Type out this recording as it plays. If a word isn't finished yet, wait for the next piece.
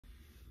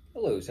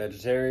Hello,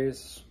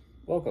 Sagittarius.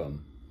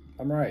 Welcome.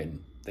 I'm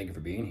Ryan. Thank you for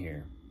being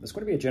here. This is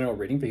going to be a general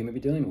reading for you may be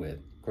dealing with.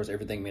 Of course,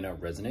 everything may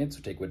not resonate, so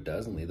take what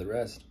does and leave the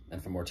rest.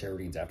 And for more tarot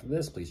readings after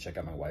this, please check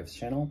out my wife's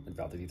channel,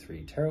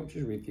 Theyre Tarot, which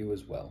is review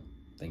as well.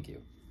 Thank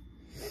you.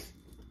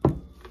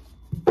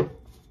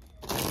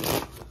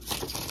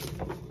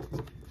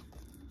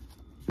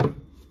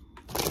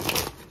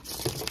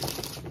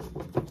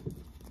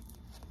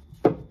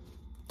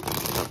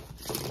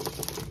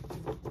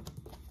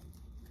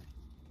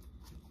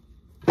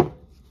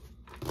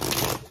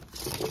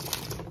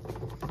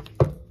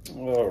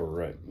 All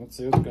right, let's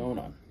see what's going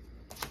on.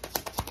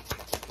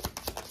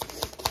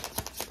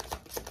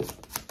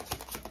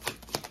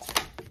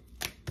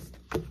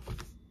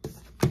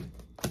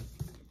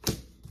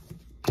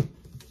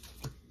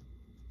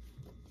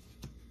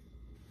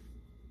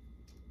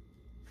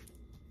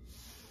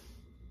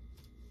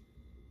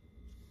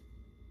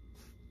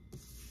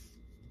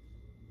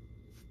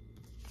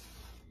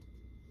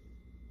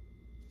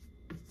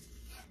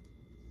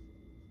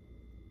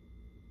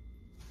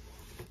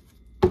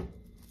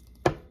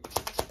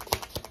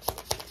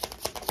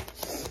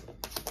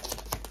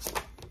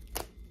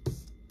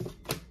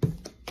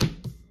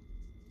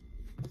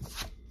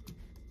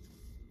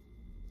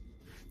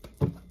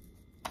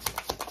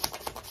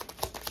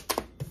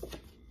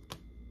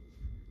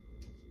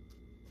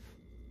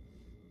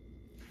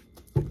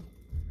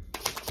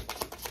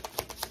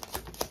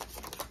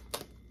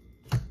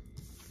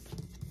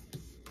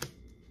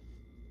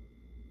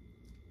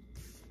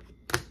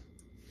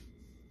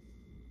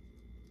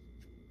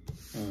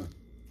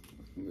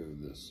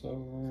 Move this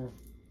over.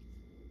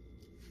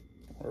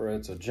 All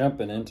right, so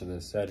jumping into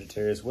this,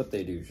 Sagittarius, what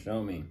they do,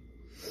 show me.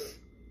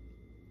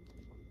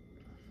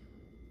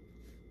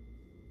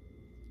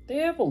 They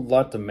have a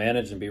lot to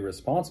manage and be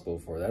responsible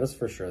for, that is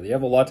for sure. They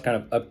have a lot to kind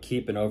of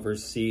upkeep and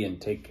oversee and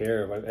take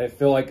care of. I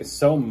feel like it's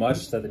so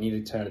much that they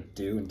need to kind of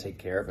do and take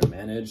care of and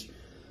manage.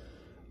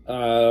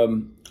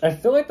 I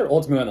feel like they're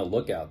ultimately on the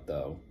lookout,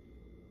 though.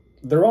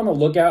 They're on the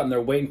lookout and they're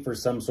waiting for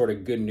some sort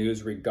of good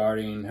news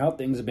regarding how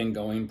things have been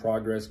going,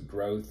 progress,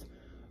 growth,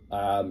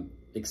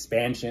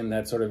 expansion,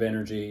 that sort of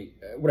energy.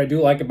 What I do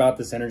like about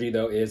this energy,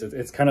 though, is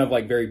it's kind of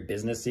like very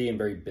businessy and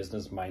very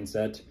business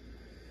mindset.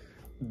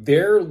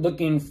 They're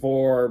looking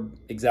for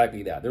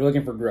exactly that. They're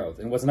looking for growth.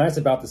 And what's nice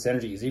about this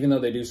energy is even though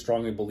they do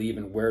strongly believe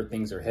in where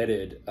things are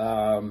headed,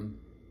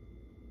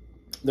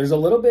 there's a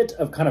little bit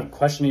of kind of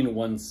questioning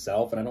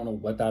oneself, and I don't know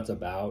what that's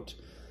about.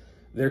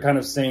 They're kind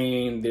of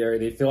saying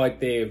they feel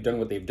like they've done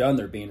what they've done.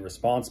 They're being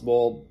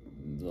responsible.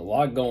 There's a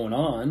lot going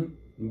on,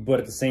 but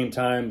at the same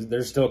time,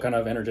 they're still kind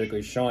of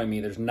energetically showing me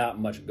there's not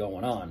much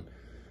going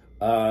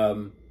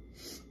on.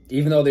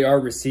 Even though they are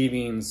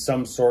receiving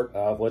some sort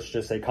of, let's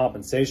just say,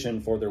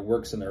 compensation for their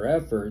works and their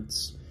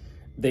efforts,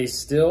 they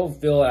still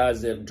feel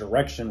as if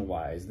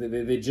direction-wise,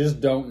 they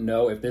just don't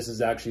know if this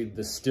is actually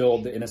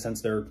still, in a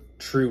sense, their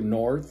true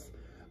north.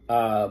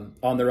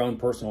 On their own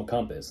personal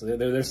compass.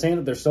 They're saying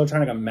that they're still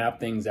trying to map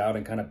things out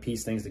and kind of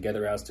piece things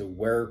together as to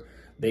where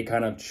they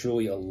kind of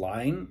truly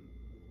align.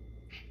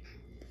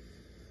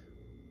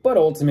 But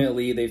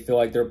ultimately, they feel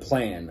like their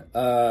plan,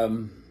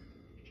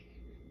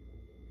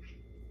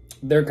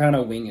 they're kind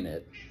of winging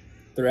it.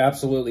 They're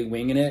absolutely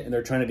winging it, and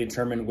they're trying to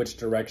determine which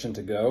direction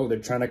to go. They're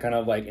trying to kind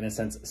of like, in a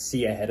sense,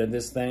 see ahead of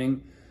this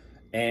thing.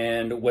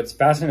 And what's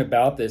fascinating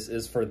about this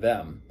is for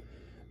them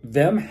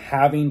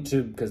having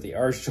to, because they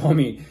are showing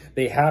me,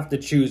 they have to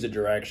choose a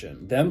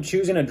direction. Them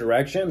choosing a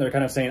direction, they're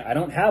kind of saying, I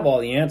don't have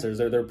all the answers.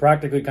 They're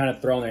practically kind of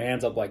throwing their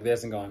hands up like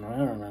this and going, I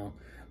don't know.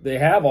 They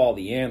have all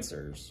the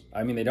answers.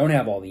 I mean, they don't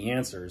have all the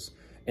answers.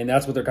 And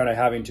that's what they're kind of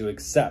having to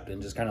accept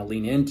and just kind of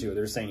lean into.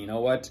 They're saying, you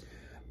know what?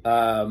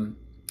 I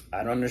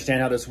don't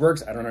understand how this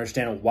works. I don't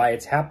understand why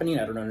it's happening.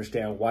 I don't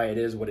understand why it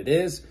is what it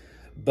is.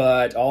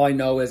 But all I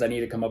know is I need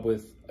to come up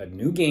with a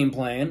new game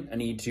plan. I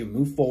need to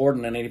move forward,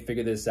 and I need to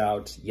figure this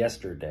out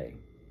yesterday.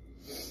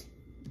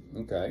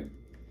 Okay.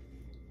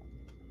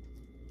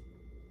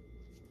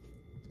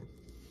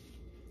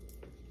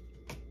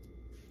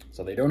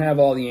 So they don't have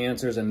all the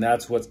answers, and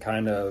that's what's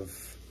kind of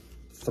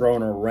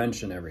thrown a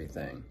wrench in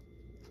everything.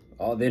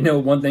 They know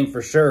one thing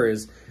for sure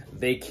is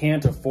they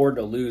can't afford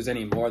to lose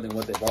any more than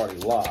what they've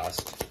already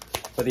lost.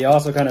 But they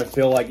also kind of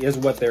feel like, is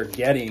what they're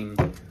getting,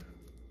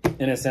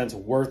 in a sense,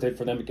 worth it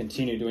for them to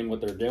continue doing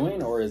what they're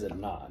doing, or is it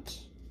not?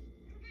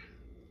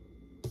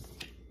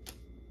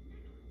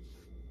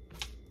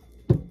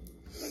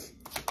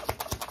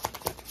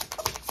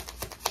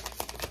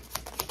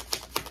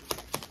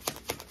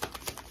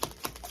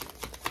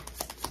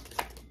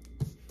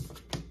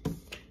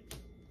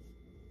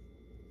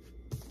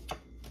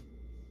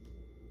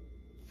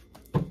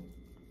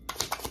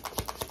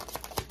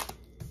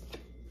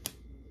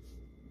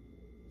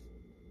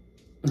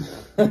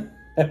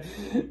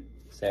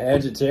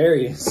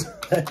 Sagittarius.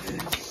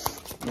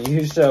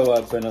 You show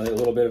up in a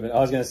little bit of it. I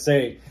was going to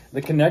say,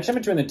 the connection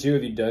between the two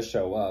of you does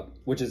show up,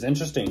 which is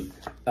interesting.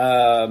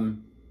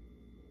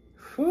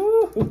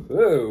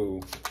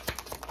 Whoo-hoo-hoo.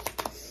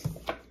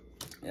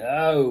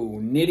 Oh,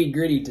 nitty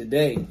gritty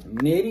today.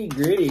 Nitty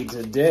gritty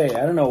today.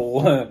 I don't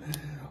know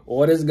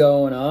What is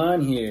going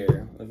on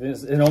here?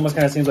 It almost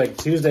kind of seems like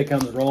Tuesday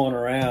comes rolling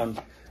around.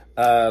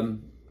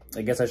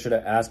 I guess I should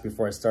have asked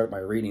before I start my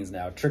readings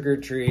now. Trick or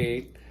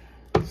treat.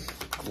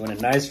 You want a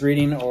nice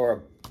reading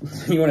or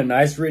you want a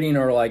nice reading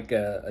or like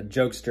a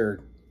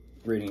jokester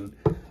reading?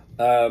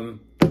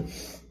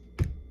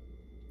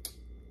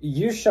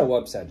 You show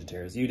up,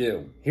 Sagittarius. You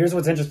do. Here's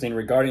what's interesting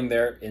regarding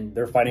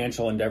their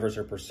financial endeavors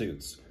or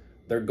pursuits,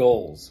 their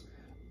goals.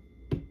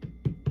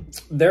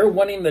 They're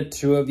wanting the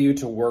two of you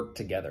to work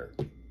together.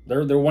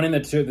 They're wanting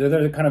the two.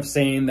 They're kind of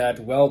saying that,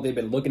 well, they've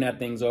been looking at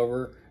things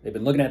over. They've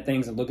been looking at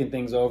things and looking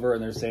things over,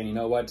 and they're saying, you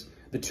know what?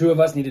 The two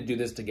of us need to do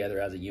this together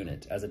as a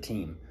unit, as a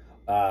team,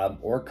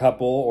 or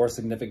couple, or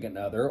significant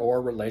other,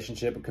 or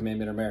relationship, or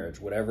commitment, or marriage,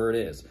 whatever it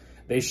is.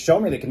 They show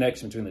me the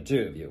connection between the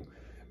two of you,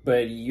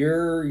 but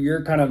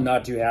you're kind of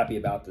not too happy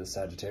about this,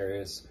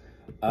 Sagittarius.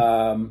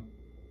 You're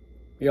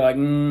like,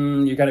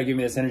 you kind of give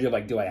me this energy of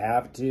like, do I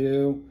have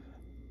to?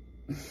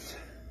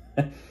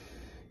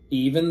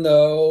 Even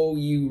though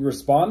you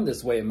respond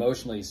this way,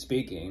 emotionally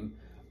speaking,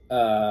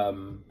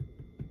 they're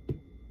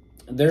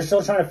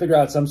still trying to figure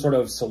out some sort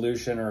of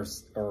solution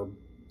or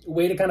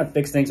way to kind of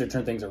fix things or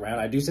turn things around.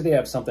 I do see they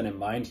have something in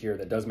mind here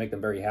that does make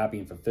them very happy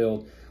and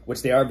fulfilled,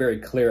 which they are very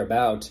clear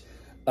about.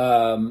 I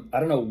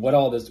don't know what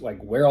all this,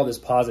 like where all this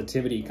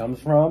positivity comes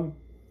from.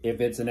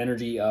 If it's an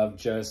energy of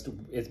just,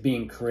 it's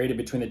being created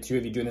between the two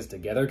of you doing this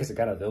together, because it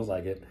kind of feels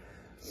like it.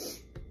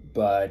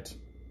 But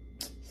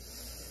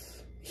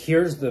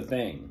here's the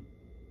thing.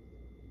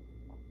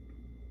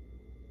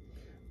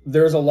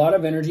 There's a lot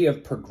of energy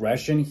of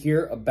progression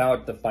here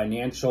about the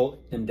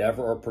financial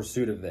endeavor or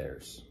pursuit of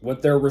theirs,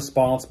 what they're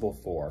responsible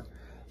for.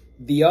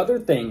 The other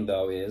thing,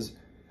 though, is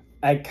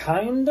I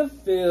kind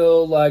of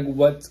feel like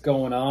what's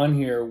going on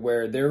here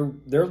where they're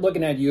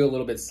looking at you a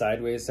little bit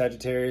sideways,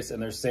 Sagittarius, and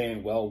they're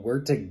saying, well,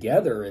 we're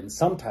together in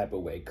some type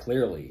of way,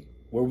 clearly.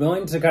 We're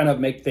willing to kind of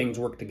make things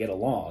work to get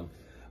along.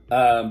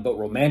 But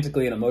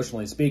romantically and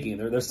emotionally speaking,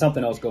 there's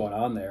something else going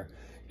on there.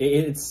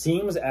 It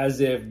seems as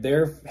if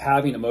they're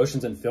having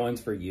emotions and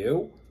feelings for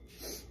you,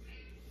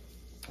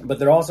 but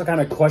they're also kind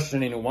of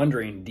questioning and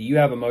wondering, do you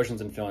have emotions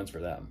and feelings for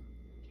them?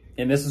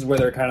 And this is where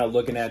they're kind of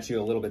looking at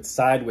you a little bit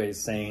sideways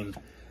saying,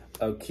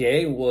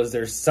 okay, well, is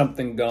there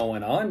something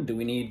going on?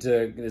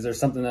 Is there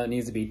something that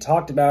needs to be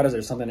talked about? Is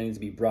there something that needs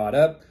to be brought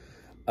up?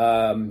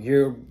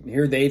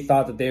 Here they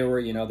thought that they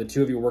were, the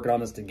two of you working on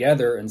this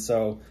together. And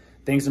so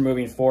things are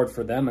moving forward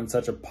for them in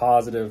such a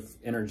positive,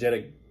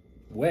 energetic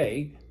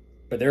way.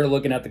 But they're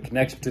looking at the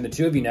connection between the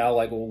two of you now,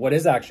 like, well, what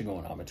is actually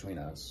going on between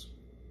us?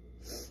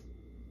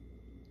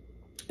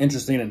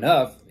 Interesting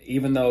enough,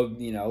 even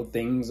though,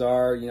 things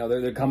are,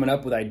 they're coming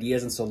up with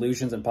ideas and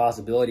solutions and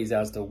possibilities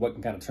as to what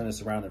can kind of turn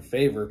this around in their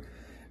favor,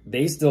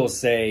 they still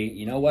say,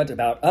 you know what,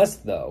 about us,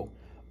 though,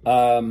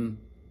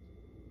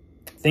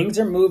 things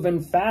are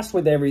moving fast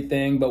with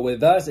everything, but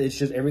with us, it's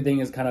just everything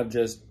is kind of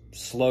just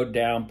slowed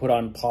down, put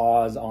on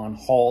pause, on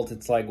halt.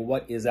 It's like,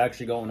 what is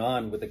actually going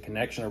on with the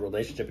connection or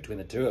relationship between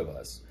the two of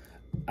us?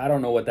 I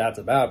don't know what that's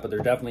about, but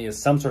there definitely is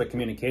some sort of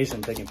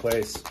communication taking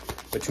place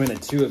between the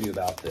two of you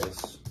about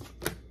this.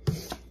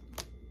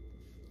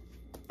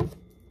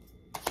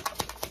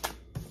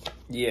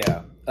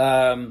 Yeah.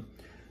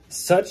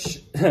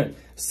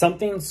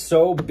 Something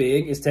so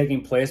big is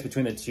taking place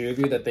between the two of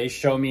you that they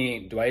show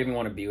me, do I even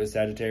want to be with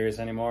Sagittarius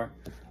anymore?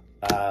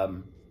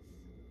 And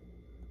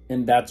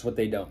that's what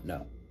they don't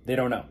know. They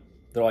don't know.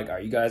 They're like, are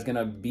you guys going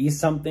to be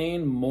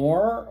something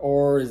more,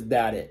 or is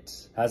that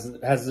it? Has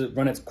it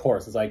run its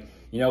course? It's like,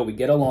 we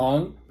get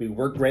along, we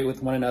work great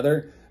with one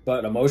another,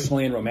 but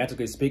emotionally and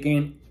romantically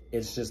speaking,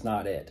 it's just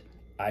not it.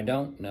 I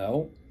don't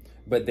know,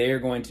 but they are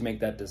going to make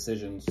that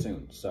decision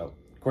soon. So,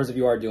 of course, if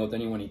you are dealing with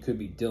anyone, you could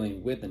be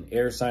dealing with an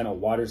air sign, a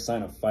water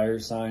sign, a fire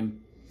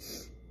sign.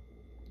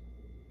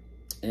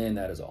 And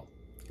that is all.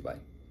 Goodbye.